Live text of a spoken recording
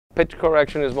pitch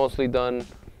correction is mostly done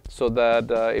so that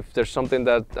if there's something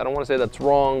that, I don't want to say that's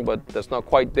wrong, but that's not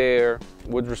quite there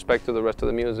with respect to the rest of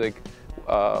the music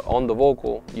on the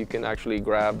vocal, you can actually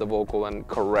grab the vocal and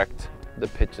correct the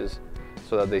pitches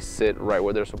so that they sit right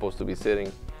where they're supposed to be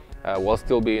sitting while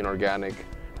still being organic.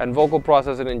 And vocal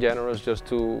processing in general is just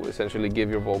to essentially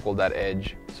give your vocal that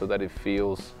edge so that it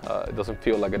feels, it doesn't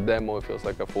feel like a demo, it feels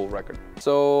like a full record.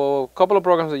 So a couple of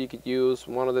programs that you could use,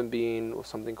 one of them being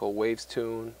something called Waves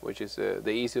Tune, which is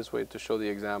the easiest way to show the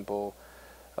example.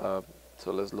 So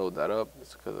let's load that up.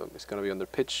 It's going to be under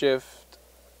pitch shift,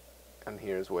 and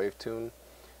here's Wave Tune.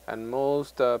 And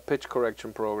most pitch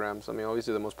correction programs, I mean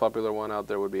obviously the most popular one out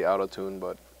there would be Auto Tune,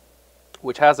 but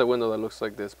which has a window that looks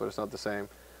like this, but it's not the same.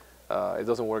 It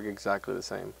doesn't work exactly the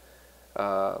same.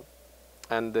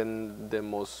 And then the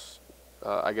most,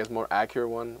 I guess, more accurate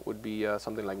one would be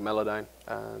something like Melodyne.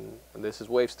 And this is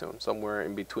Waves Tune. Somewhere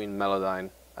in between Melodyne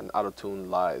and Auto Tune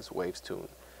lies Waves Tune.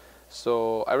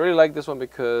 So I really like this one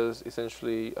because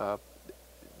essentially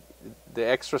the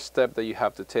extra step that you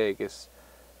have to take is,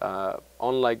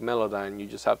 unlike Melodyne, you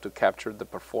just have to capture the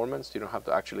performance. You don't have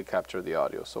to actually capture the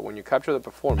audio. So when you capture the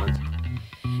performance,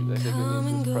 you basically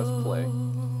need to press play.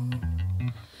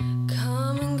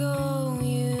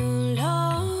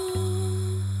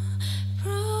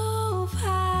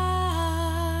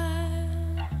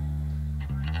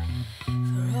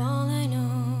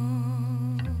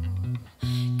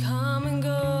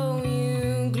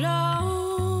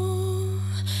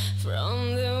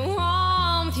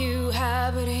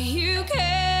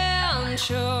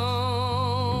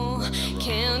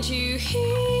 Can't you hear?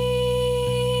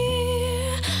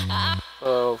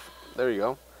 There you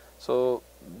go. So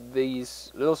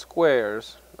these little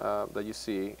squares that you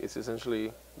see is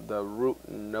essentially the root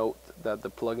note that the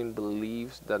plugin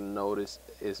believes that note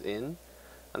is in.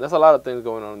 And there's a lot of things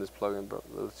going on in this plugin, but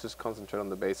let's just concentrate on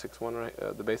the basics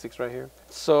the basics right here.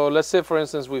 So let's say, for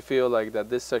instance, we feel like that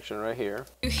this section right here.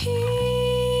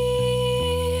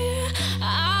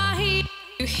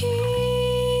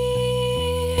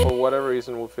 For whatever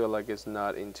reason, we'll feel like it's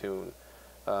not in tune,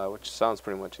 which sounds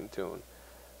pretty much in tune.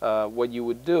 What you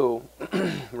would do,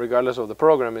 regardless of the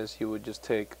program, is you would just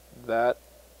take that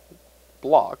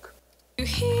block and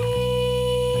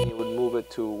you would move it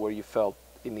to where you felt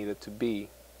it needed to be,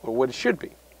 or what it should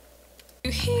be.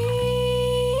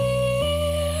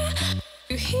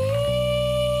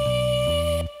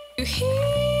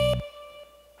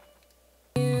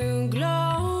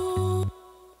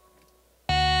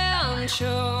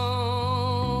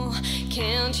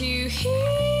 Can't you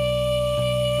hear?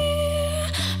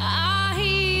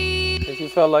 If you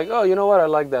felt like, oh, you know what, I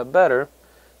like that better,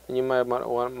 then you might want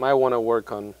to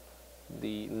work on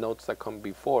the notes that come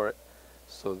before it,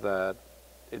 so that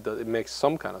it makes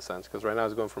some kind of sense. Because right now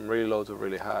it's going from really low to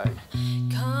really high.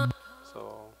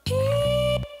 So.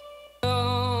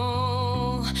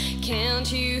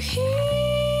 Can't you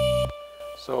hear?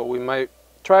 So we might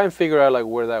try and figure out like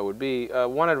where that would be.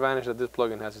 One advantage that this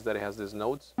plugin has is that it has these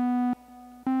notes.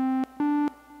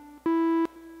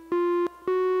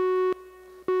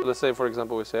 So let's say, for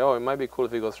example, we say, oh, it might be cool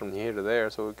if it goes from here to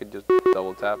there, so we could just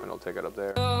double tap and it'll take it up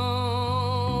there.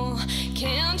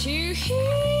 Can't you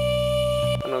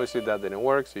hear? And obviously that didn't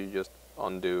work, so you just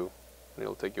undo and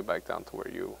it'll take you back down to where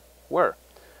you were.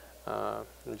 I'm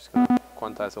just going to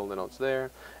quantize all the notes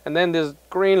there. And then there's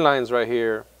green lines right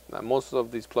here. Most of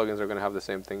these plugins are going to have the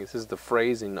same thing. This is the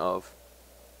phrasing of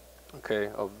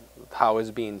how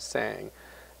it's being sang.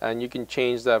 And you can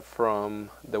change that from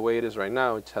the way it is right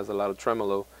now, which has a lot of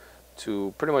tremolo,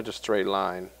 to pretty much a straight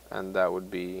line. And that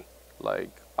would be like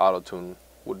Auto-Tune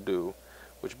would do,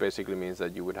 which basically means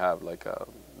that you would have like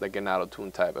an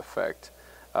Auto-Tune type effect.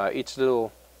 Each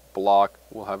little block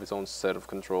will have its own set of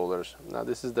controllers. Now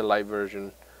this is the light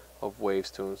version of Waves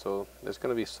Tune, so it's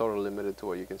going to be sort of limited to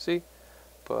what you can see,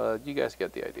 but you guys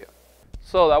get the idea.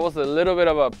 So that was a little bit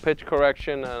of a pitch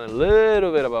correction and a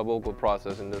little bit about vocal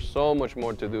processing. There's so much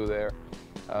more to do there.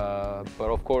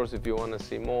 But of course, if you want to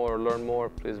see more or learn more,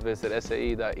 please visit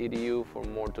sae.edu for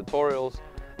more tutorials,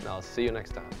 and I'll see you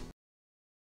next time.